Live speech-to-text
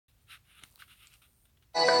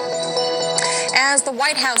As the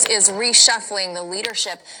White House is reshuffling the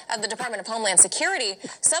leadership of the Department of Homeland Security,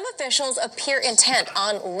 some officials appear intent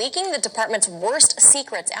on leaking the department's worst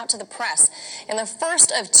secrets out to the press. In the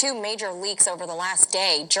first of two major leaks over the last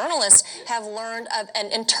day, journalists have learned of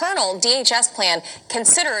an internal DHS plan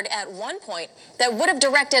considered at one point that would have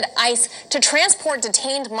directed ICE to transport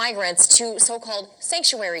detained migrants to so-called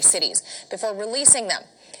sanctuary cities before releasing them.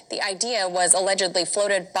 The idea was allegedly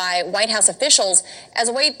floated by White House officials as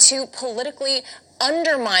a way to politically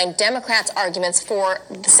undermine Democrats' arguments for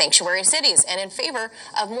the sanctuary cities and in favor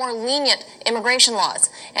of more lenient immigration laws.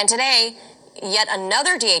 And today, yet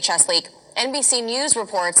another DHS leak. NBC News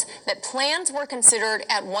reports that plans were considered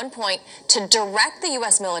at one point to direct the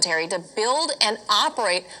U.S. military to build and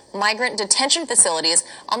operate migrant detention facilities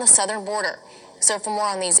on the southern border. So for more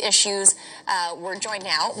on these issues, we're joined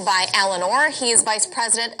now by Alan Orr. He is Vice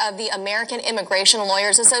President of the American Immigration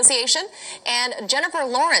Lawyers Association. And Jennifer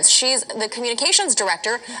Lawrence, she's the Communications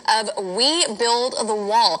Director of We Build the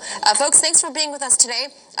Wall. Folks, thanks for being with us today.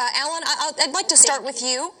 Alan, I'd like to start with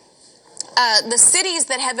you. The cities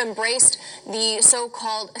that have embraced the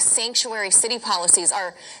so-called sanctuary city policies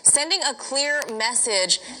are sending a clear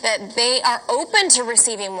message that they are open to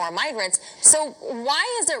receiving more migrants. So why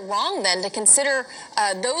is it wrong then to consider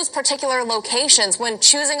those particular locations when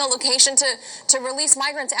choosing a location to release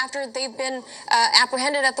migrants after they've been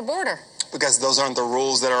apprehended at the border? Because those aren't the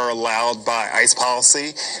rules that are allowed by ICE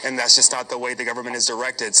policy, and that's just not the way the government is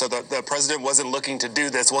directed. So the president wasn't looking to do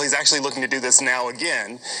this. Well, he's actually looking to do this now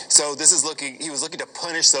again. So he was looking to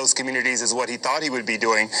punish those communities is what he thought he would be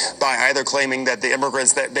doing by either claiming that the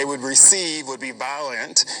immigrants that they would receive would be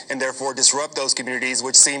violent and therefore disrupt those communities,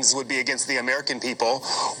 which seems would be against the American people,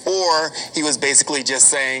 or he was basically just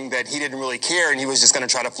saying that he didn't really care and he was just going to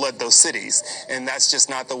try to flood those cities. And that's just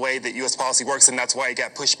not the way that U.S. policy works, and that's why he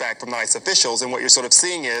got pushback from the ICE officials. And what you're sort of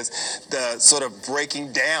seeing is the sort of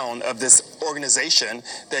breaking down of this organization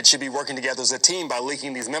that should be working together as a team by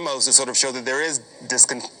leaking these memos to sort of show that there is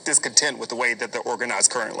discontent with the way that they're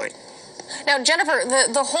organized currently. Now, Jennifer,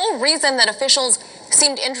 the whole reason that officials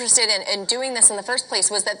seemed interested in doing this in the first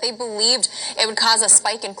place was that they believed it would cause a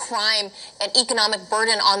spike in crime and economic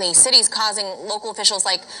burden on these cities, causing local officials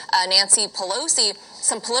like Nancy Pelosi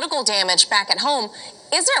some political damage back at home.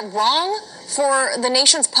 Is it wrong for the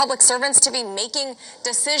nation's public servants to be making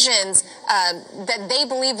decisions that they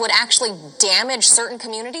believe would actually damage certain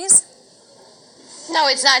communities? No,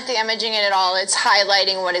 it's not damaging it at all. It's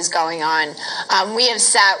highlighting what is going on. We have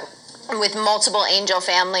sat with multiple angel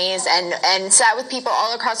families and sat with people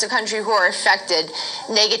all across the country who are affected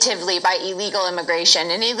negatively by illegal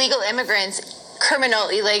immigration. And illegal immigrants,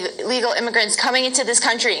 illegal immigrants coming into this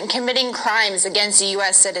country and committing crimes against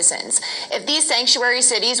U.S. citizens. If these sanctuary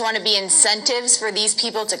cities want to be incentives for these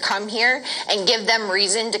people to come here and give them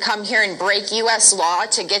reason to come here and break U.S. law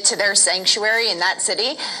to get to their sanctuary in that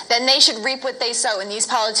city, then they should reap what they sow. And these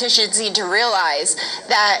politicians need to realize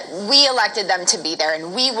that we elected them to be there,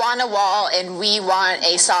 and we want a wall, and we want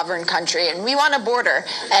a sovereign country, and we want a border.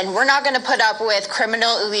 And we're not going to put up with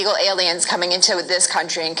criminal illegal aliens coming into this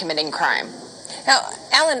country and committing crime. Now,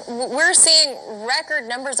 Alan, we're seeing record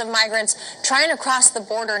numbers of migrants trying to cross the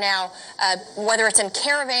border now, whether it's in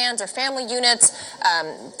caravans or family units,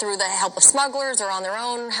 through the help of smugglers or on their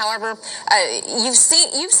own. However, you've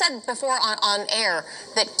said before on air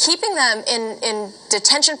that keeping them in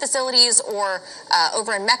detention facilities or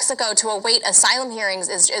over in Mexico to await asylum hearings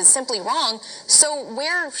is simply wrong. So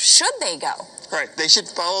where should they go? Right. They should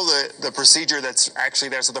follow the procedure that's actually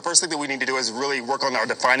there. So the first thing that we need to do is really work on our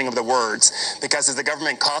defining of the words, because if the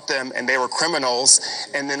government caught them and they were criminals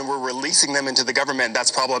and then we're releasing them into the government, that's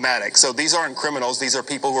problematic. So these aren't criminals. These are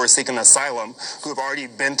people who are seeking asylum, who have already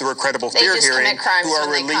been through a credible fear hearing, who are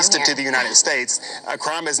released into the United States. A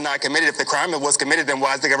crime is not committed. If the crime was committed, then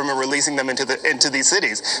why is the government releasing them into these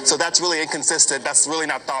cities? So that's really inconsistent. That's really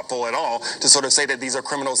not thoughtful at all to sort of say that these are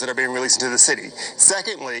criminals that are being released into the city.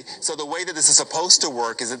 Secondly, so the way that this is supposed to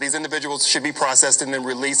work is that these individuals should be processed and then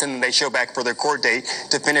released, and then they show back for their court date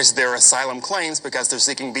to finish their asylum claims, because they're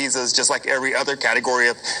seeking visas just like every other category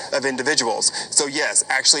of individuals. So yes,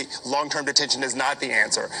 actually, long-term detention is not the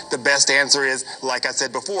answer. The best answer is, like I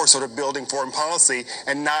said before, sort of building foreign policy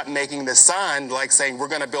and not making this sign like saying we're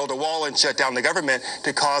going to build a wall and shut down the government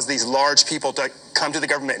to cause these large people to come to the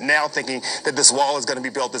government now thinking that this wall is going to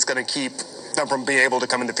be built that's going to keep them from being able to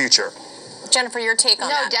come in the future. Jennifer, your take on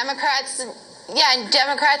that? No, Democrats Yeah, and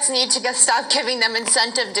Democrats need to stop giving them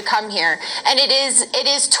incentive to come here. And it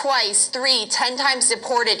is twice, 3, 10 times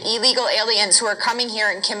deported illegal aliens who are coming here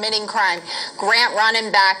and committing crime. Grant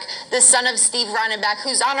Ronenbach, the son of Steve Ronenbach,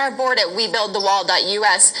 who's on our board at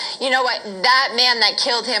WeBuildTheWall.us. You know what? That man that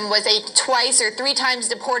killed him was a twice or 3 times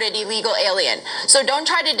deported illegal alien. So don't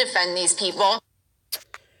try to defend these people.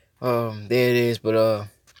 There it is, but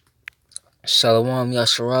Shalom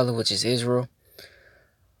Yasharala, which is Israel.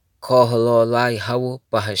 Call Halal Allah Yahweh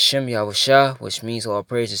Bahashem Yahushua, which means all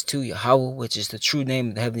praises to Yahweh, which is the true name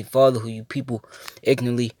of the Heavenly Father, who you people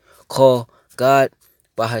ignorantly call God.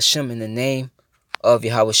 Bahashem, in the name of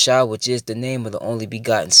Yahushua, which is the name of the only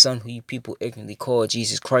begotten Son, who you people ignorantly call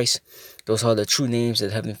Jesus Christ. Those are the true names of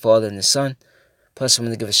the Heavenly Father and the Son. Plus, I'm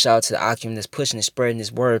going to give a shout out to the Akim that's pushing and spreading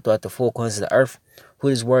this word throughout the four corners of the earth.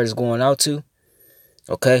 Who this word is going out to.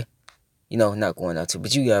 Okay? You know, not going out to,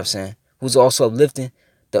 but you get what I'm saying. Who's also uplifting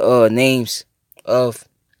the names of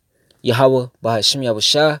Yahweh by Hashem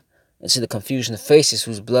Yahushua into the confusion of faces,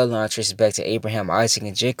 whose bloodline traces back to Abraham, Isaac,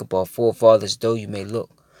 and Jacob, our forefathers, though you may look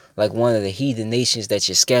like one of the heathen nations that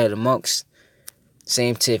you're scattered amongst.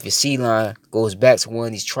 Same to if your seed line goes back to one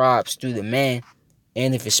of these tribes through the man,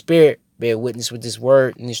 and if your spirit bear witness with this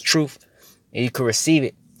word and this truth, and you can receive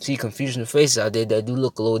it. See confusion of faces out there that do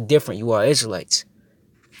look a little different. You are Israelites.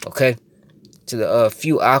 Okay? To the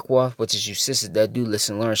few Aqua, which is you sisters that do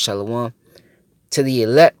listen, learn, Shalom. To the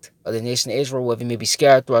elect of the nation of Israel, whether you may be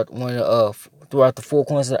scattered throughout throughout the four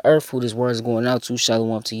corners of the earth, who this word is going out to,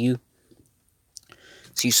 Shalom to you.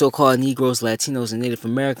 So you so-called Negroes, Latinos, and Native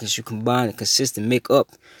Americans, you combine and consist and make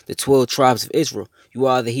up the 12 tribes of Israel. You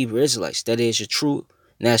are the Hebrew Israelites. That is your true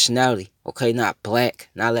nationality. Okay, not black,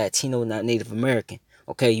 not Latino, not Native American.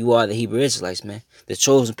 Okay, you are the Hebrew Israelites, man. The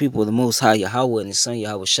chosen people of the Most High Yahweh and His Son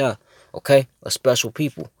Yahweh Shah. Okay, a special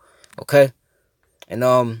people. Okay, and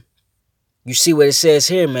you see what it says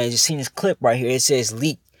here, man. You seen this clip right here. It says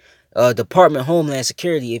leak, Department of Homeland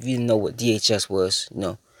Security. If you didn't know what DHS was, you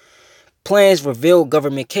know, plans reveal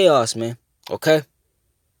government chaos, man. Okay,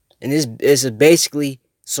 and this is basically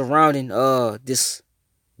surrounding this.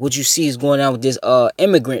 What you see is going on with this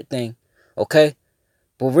immigrant thing. Okay,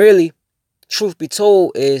 but really, truth be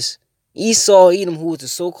told, is Esau Edom, who is the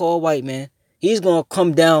so-called white man, he's gonna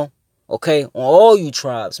come down. Okay, on all you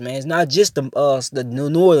tribes, man. It's not just the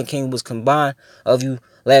northern kingdom was combined of you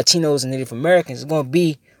Latinos and Native Americans. It's gonna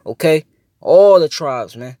be, okay, all the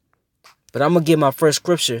tribes, man. But I'm gonna give my first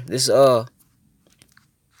scripture.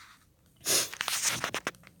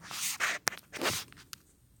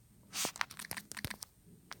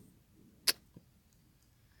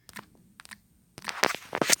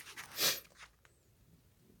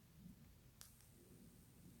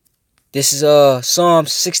 This is Psalm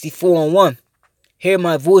 64:1. Hear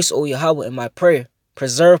my voice, O Yahweh, in my prayer.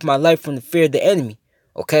 Preserve my life from the fear of the enemy.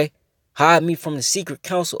 Okay? Hide me from the secret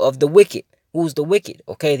counsel of the wicked. Who's the wicked?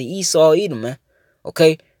 Okay, the Esau Edom, man.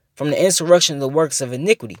 Okay? From the insurrection of the works of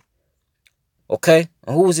iniquity. Okay?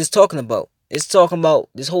 And who is this talking about? It's talking about,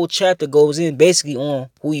 this whole chapter goes in basically on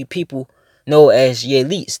who you people know as your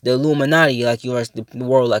elites, the Illuminati, like the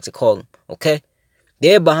world likes to call them. Okay?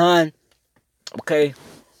 They're behind, okay,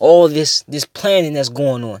 all this planning that's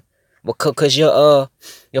going on. Because your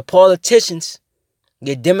politicians,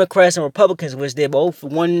 your Democrats and Republicans, which they're both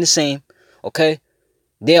one and the same, okay,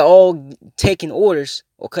 they're all taking orders,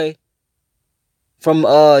 okay, from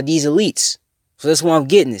these elites. So that's why I'm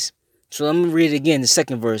getting this. So I'm gonna read it again, the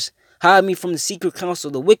second verse. Hide me from the secret counsel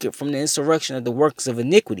of the wicked, from the insurrection of the works of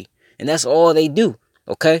iniquity. And that's all they do,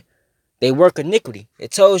 okay? They work iniquity. It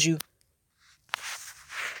tells you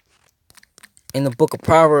in the book of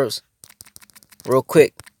Proverbs, real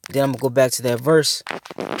quick. Then I'm going to go back to that verse.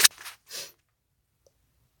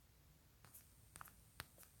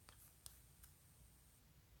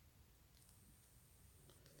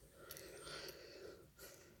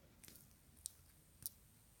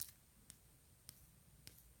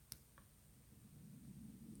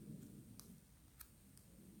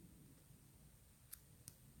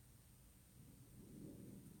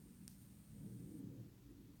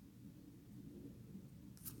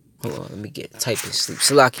 Hold on, let me type in sleep.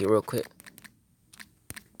 Salakia real quick.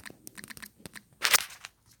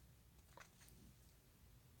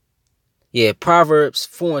 Yeah, Proverbs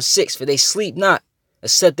 4:6. For they sleep not,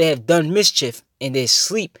 except they have done mischief, and their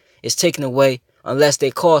sleep is taken away unless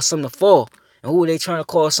they cause some to fall. And who are they trying to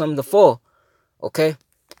cause some to fall? Okay?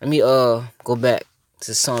 Let me go back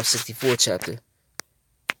to Psalm 64 chapter.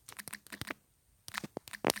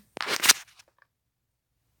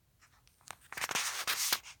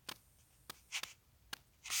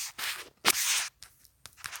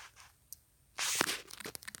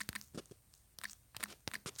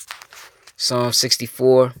 Psalm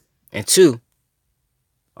 64:2.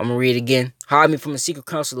 I'm going to read it again. Hide me from the secret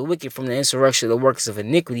counsel of the wicked, from the insurrection of the workers of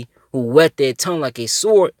iniquity, who whet their tongue like a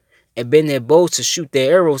sword, and bend their bows to shoot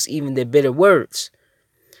their arrows, even their bitter words,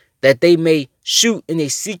 that they may shoot in a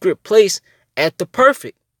secret place at the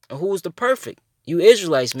perfect. And who is the perfect? You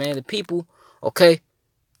Israelites, man, the people, okay?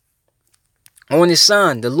 On this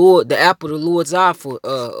sign, the Lord, the apple of the Lord's eye for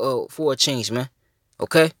a change, man.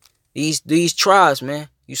 Okay? These tribes, man.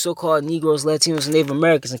 You so-called Negroes, Latinos, and Native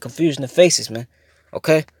Americans, and confusion of faces, man.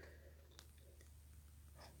 Okay?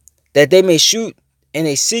 That they may shoot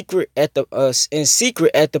in secret at the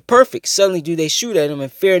perfect. Suddenly do they shoot at them and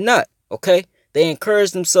fear not. Okay? They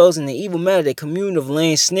encourage themselves in the evil manner. They commune of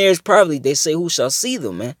laying snares privately. They say, who shall see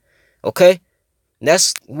them, man? Okay?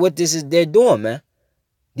 That's what they're doing, man.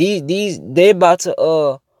 They're about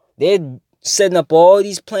to they're setting up all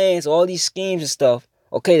these plans, all these schemes and stuff,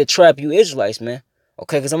 okay, to trap you Israelites, man.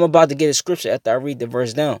 Okay, because I'm about to get a scripture after I read the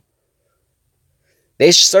verse down.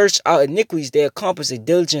 They search out iniquities, they accomplish a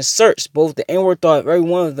diligent search, both the inward thought of every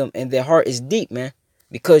one of them, and their heart is deep, man.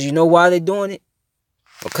 Because you know why they're doing it?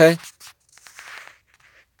 Okay?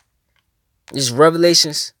 This is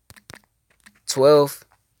Revelations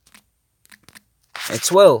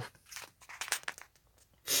 12:12.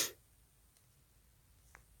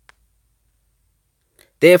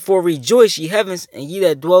 Therefore rejoice, ye heavens, and ye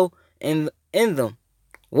that dwell in them.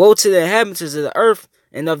 Woe to the inhabitants of the earth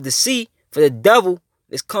and of the sea, for the devil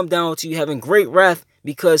is come down to you having great wrath,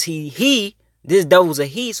 because this devil's a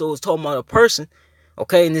he, so it's talking about a person,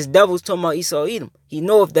 okay? And this devil's talking about Esau, Edom. He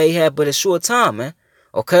know if they had but a short time, man,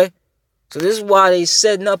 okay? So this is why they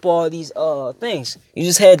setting up all these things. You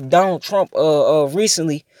just had Donald Trump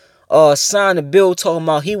recently sign a bill talking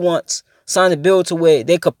about sign a bill to where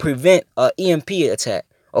they could prevent an EMP attack.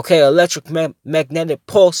 Okay, electric magnetic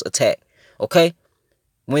pulse attack. Okay,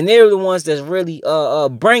 when they're the ones that's really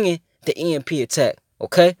bringing the EMP attack.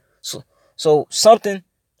 Okay, so something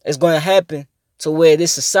is going to happen to where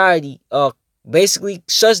this society basically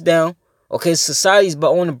shuts down. Okay, society's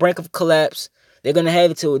but on the brink of collapse. They're gonna have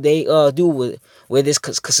it till they do with where this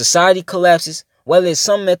society collapses, whether it's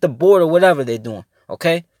something at the border, whatever they're doing.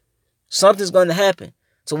 Okay, something's gonna happen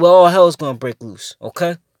to where all hell is gonna break loose.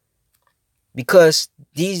 Okay. Because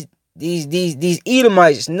these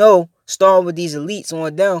Edomites know, starting with these elites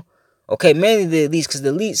on down, okay, mainly the elites, because the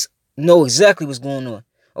elites know exactly what's going on,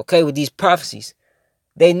 okay, with these prophecies.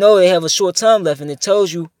 They know they have a short time left, and it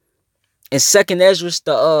tells you in 2nd Ezra,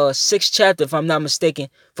 the 6th chapter, if I'm not mistaken,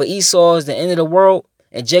 for Esau is the end of the world,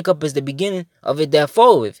 and Jacob is the beginning of it that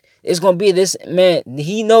followeth. It's going to be this, man,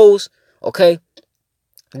 he knows, okay,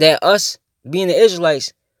 that us, being the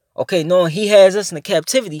Israelites, okay, knowing he has us in the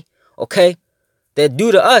captivity, okay, that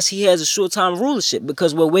due to us, he has a short time rulership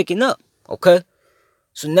because we're waking up, okay?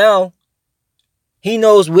 So now, he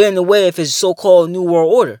knows we're in the way of his so-called New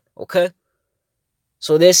World Order, okay?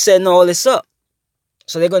 So they're setting all this up.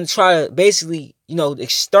 So they're going to try to basically,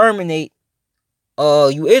 exterminate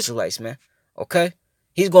you Israelites, man, okay?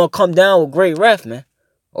 He's going to come down with great wrath, man,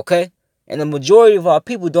 okay? And the majority of our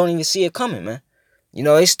people don't even see it coming, man.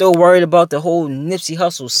 They still worried about the whole Nipsey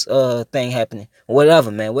Hussle thing happening.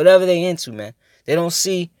 Whatever, man. Whatever they into, man. They don't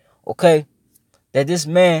see, okay, that this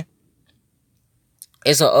man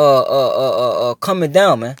is coming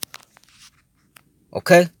down, man.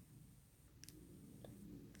 Okay?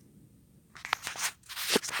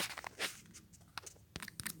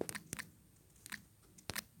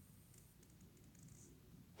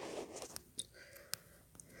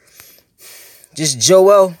 Just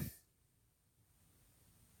Joel.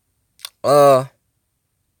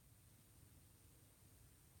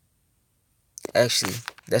 Actually,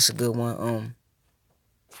 that's a good one.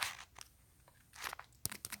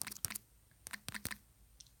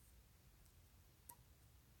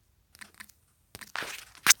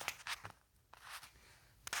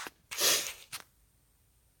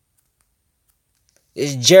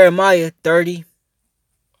 It's Jeremiah 30.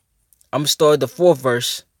 I'm going to start the 4th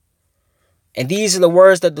verse. And these are the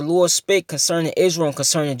words that the Lord spake concerning Israel and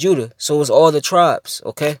concerning Judah. So it's all the tribes,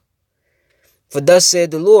 okay? For thus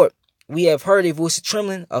said the Lord, we have heard a voice of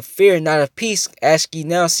trembling, of fear, not of peace. Ask ye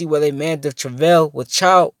now, see whether a man doth travail with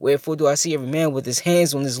child. Wherefore do I see every man with his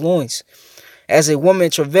hands on his loins? As a woman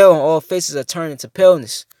in travail, and all faces are turned into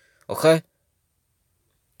paleness. Okay?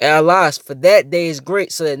 And alas, for that day is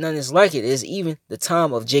great, so that none is like it. It is even the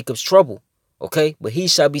time of Jacob's trouble. Okay? But he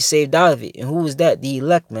shall be saved out of it. And who is that? The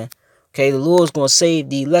elect, man. Okay? The Lord's going to save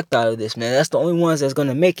the elect out of this, man. That's the only ones that's going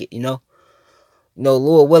to make it,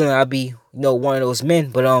 Lord willing, I'll be, one of those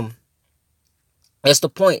men. But, that's the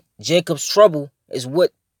point. Jacob's trouble is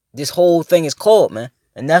what this whole thing is called, man.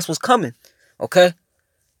 And that's what's coming. Okay?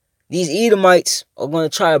 These Edomites are going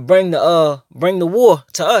to try to bring the war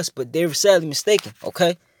to us, but they're sadly mistaken.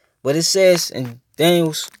 Okay? But it says in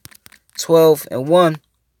Daniel 12:1,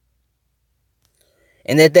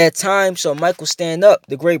 and at that time shall Michael stand up,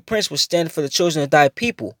 the great prince will stand for the children of thy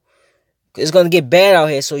people. It's going to get bad out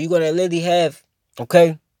here, so you're going to literally have,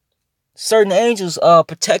 okay, certain angels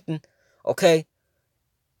protecting, okay,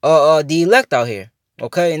 the elect out here.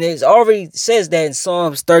 Okay? And it already says that in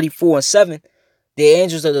Psalms 34:7, the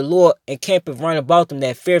angels of the Lord encampeth round about them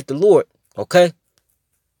that feareth the Lord. Okay?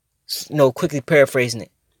 Quickly paraphrasing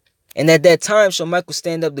it. And at that time shall Michael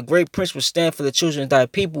stand up, the great prince will stand for the children of thy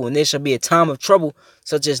people, and there shall be a time of trouble,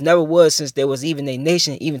 such as never was since there was even a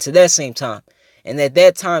nation, even to that same time. And at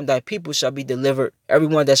that time thy people shall be delivered,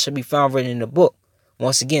 everyone that shall be found written in the book.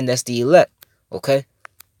 Once again, that's the elect. Okay?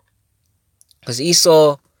 Because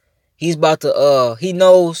Esau, he's about to, he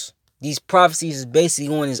knows these prophecies is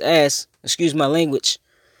basically on his ass. Excuse my language.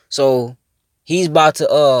 So, he's about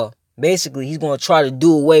to, basically, he's going to try to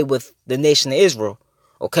do away with the nation of Israel.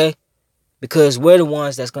 Okay? Because we're the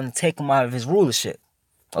ones that's going to take him out of his rulership.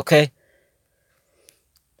 Okay?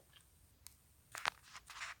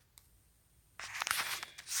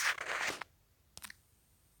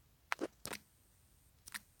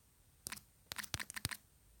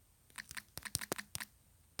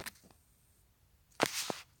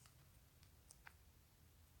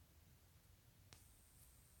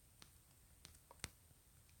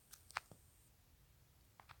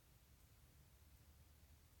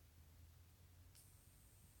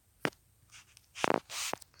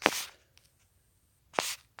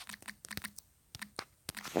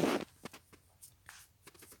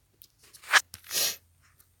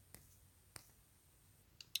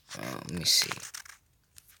 Let me see.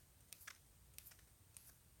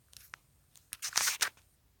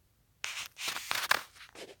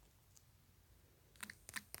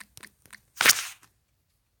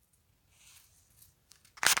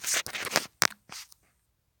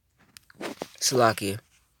 Salakia.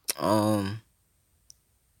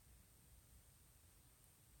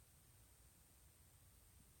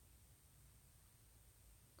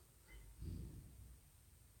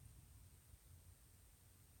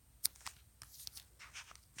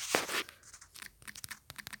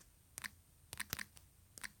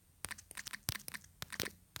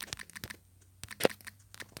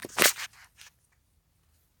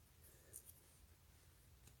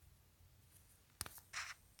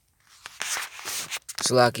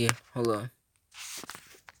 Salakia. Hold on.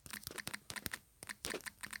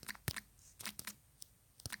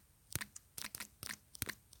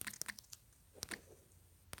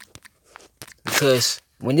 Because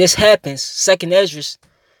when this happens, Second Esdras,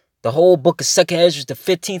 the whole book of Second Esdras, the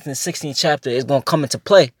 15th and 16th chapter is going to come into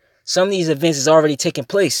play. Some of these events is already taking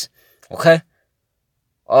place. Okay?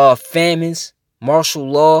 Famines, martial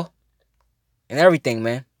law, and everything,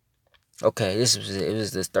 man. Okay, it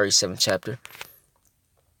was the 37th chapter.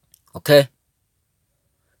 Okay?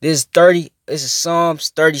 This is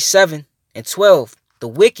Psalms 37:12. The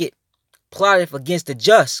wicked plotteth against the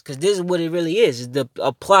just, because this is what it really is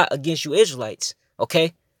a plot against you Israelites.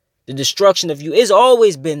 Okay? The destruction of you. It's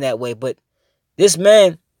always been that way, but this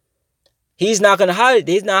man, he's not gonna hide it.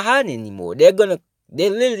 He's not hiding anymore. They're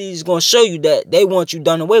literally just gonna show you that they want you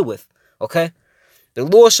done away with. Okay? The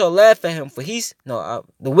Lord shall laugh at him, for the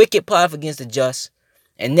wicked plotteth against the just,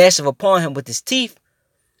 and gnasheth upon him with his teeth.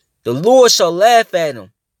 The Lord shall laugh at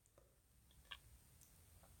him.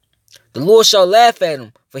 The Lord shall laugh at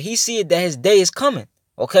him, for he seeth that his day is coming.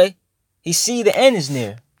 Okay? He see the end is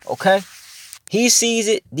near. Okay? He sees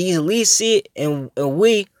it, these elites see it, and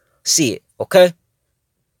we see it. Okay?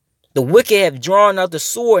 The wicked have drawn out the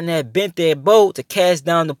sword and have bent their bow to cast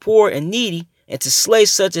down the poor and needy, and to slay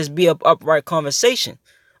such as be of upright conversation.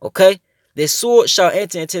 Okay? Their sword shall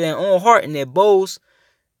enter into their own heart, and their bows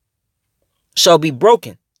shall be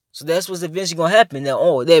broken. So that's what's eventually going to happen.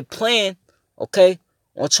 Their plan, okay,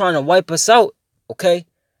 on trying to wipe us out, okay,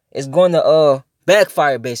 is going to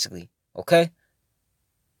backfire, basically. Okay?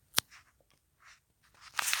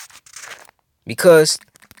 Because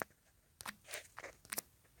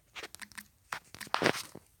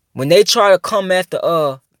when they try to come after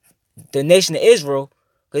the nation of Israel,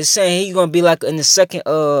 because it's saying he's gonna be like in the second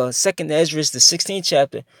Esdras, the 16th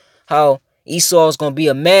chapter, how Esau is gonna be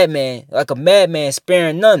a madman, like a madman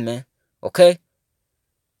sparing none, man. Okay?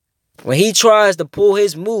 When he tries to pull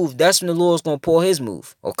his move, that's when the Lord's gonna pull his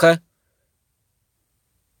move. Okay?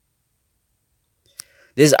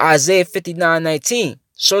 This is Isaiah 59:19.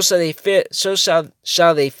 So shall they fear,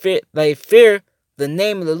 they fear the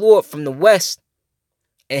name of the Lord from the west,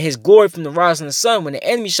 and his glory from the rising of the sun. When the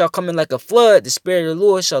enemy shall come in like a flood, the Spirit of the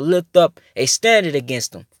Lord shall lift up a standard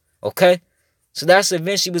against them. Okay? So that's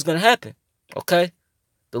eventually what's going to happen. Okay?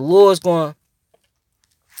 The Lord's going to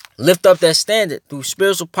lift up that standard through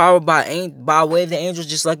spiritual power by way of the angels,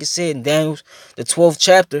 just like it said in Daniel, the 12th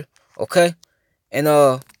chapter. Okay? And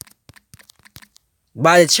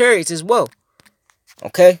by the chariots as well.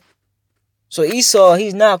 Okay? So Esau,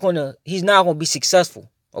 he's not gonna be successful.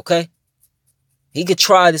 Okay? He could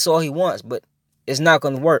try this all he wants, but it's not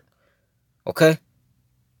gonna work. Okay?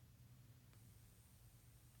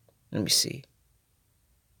 Let me see.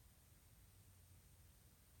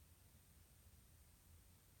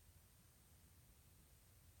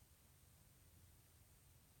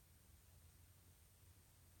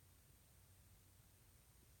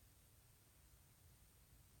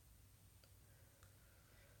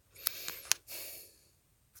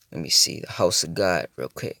 Let me see the house of God real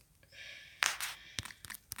quick.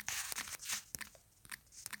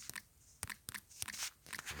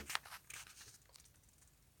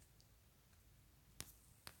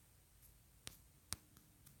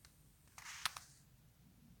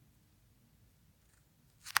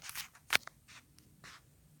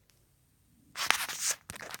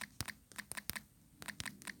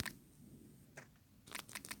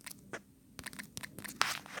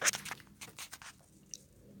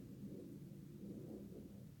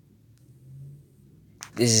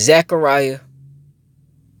 This is Zechariah.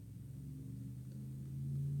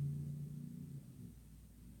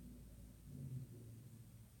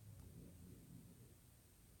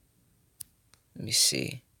 Let me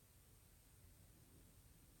see.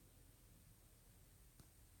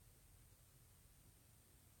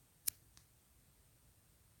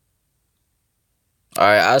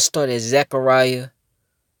 Alright, I'll start at Zechariah.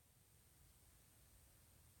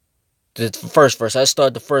 The first verse. I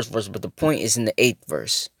start the first verse, but the point is in the 8th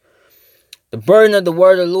verse. The burden of the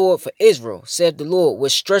word of the Lord for Israel, saith the Lord,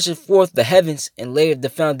 which stretcheth forth the heavens, and layeth the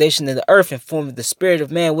foundation of the earth, and formeth the spirit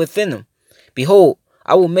of man within them. Behold,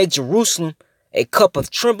 I will make Jerusalem a cup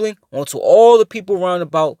of trembling unto all the people round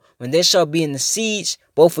about, when they shall be in the siege,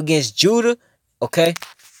 both against Judah, okay,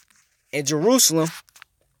 and Jerusalem,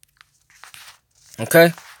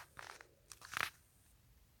 okay.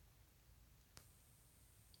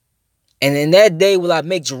 And in that day will I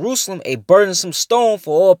make Jerusalem a burdensome stone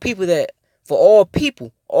for all people,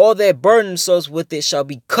 all that burden themselves with it shall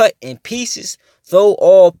be cut in pieces, though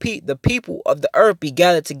all the people of the earth be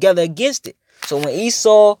gathered together against it. So when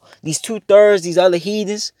Esau, these 2/3, these other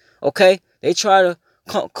heathens, okay, they try to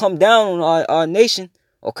come down on our nation,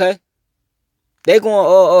 okay, they're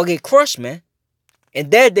going to get crushed, man.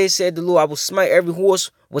 And that day said the Lord, I will smite every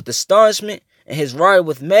horse with astonishment, and his rider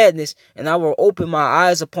with madness, and I will open my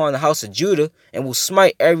eyes upon the house of Judah, and will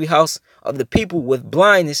smite every house of the people with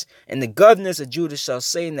blindness, and the governors of Judah shall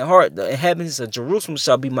say in their heart, the inhabitants of Jerusalem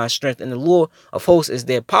shall be my strength, and the Lord of hosts is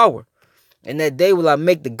their power. And that day will I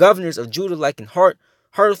make the governors of Judah like an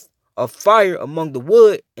hearth of fire among the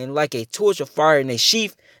wood, and like a torch of fire in a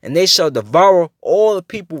sheaf, and they shall devour all the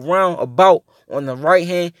people round about on the right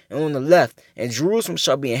hand and on the left. And Jerusalem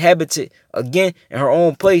shall be inhabited again in her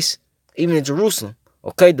own place, even in Jerusalem.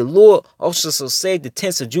 Okay, the Lord also shall save the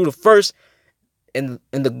tents of Judah first, and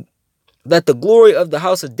let the glory of the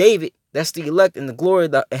house of David, that's the elect, and the glory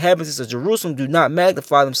of the inhabitants of Jerusalem do not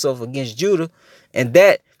magnify themselves against Judah, and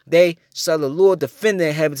that day shall the Lord defend the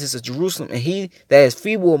inhabitants of Jerusalem, and he that is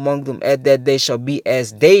feeble among them at that day shall be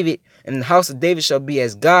as David, and the house of David shall be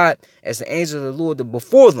as God, as the angel of the Lord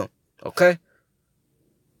before them. Okay,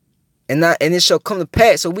 and it shall come to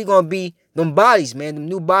pass. So we're gonna be them bodies, man, them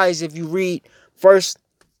new bodies. If you read 1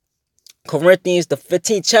 Corinthians, the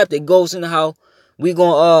 15th chapter, it goes into how we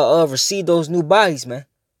gonna receive those new bodies, man.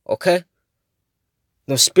 Okay,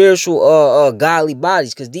 them spiritual godly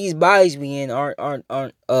bodies, because these bodies we in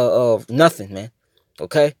aren't nothing, man.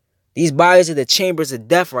 Okay, these bodies are the chambers of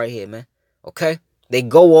death right here, man. Okay, they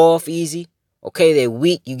go off easy. Okay, they're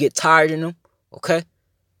weak. You get tired in them. Okay,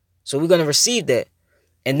 so we're gonna receive that.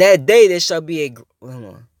 And that day there shall be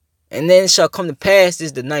and then it shall come to pass, this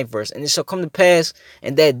is the 9th verse, and it shall come to pass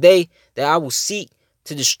in that day that I will seek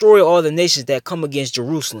to destroy all the nations that come against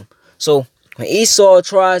Jerusalem. So when Esau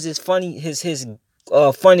tries his funny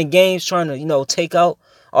games trying to, take out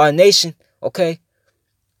our nation, okay,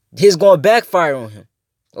 he's going to backfire on him.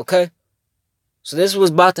 Okay, so this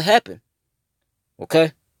was about to happen.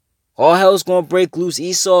 Okay, all hell's going to break loose.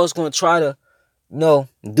 Esau is going to try to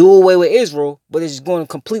do away with Israel, but it's going to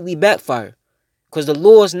completely backfire, because the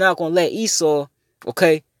Lord's not going to let Esau,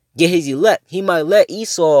 okay, get his elect. He might let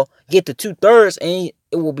Esau get the 2/3, and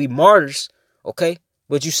it will be martyrs, okay,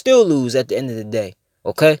 but you still lose at the end of the day.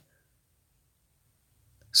 Okay?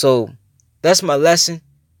 So that's my lesson.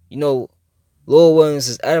 You know, Lord Williams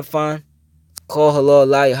is edifying. Call halal,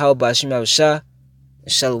 lie, how about Shema Shah,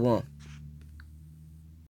 and Shalom.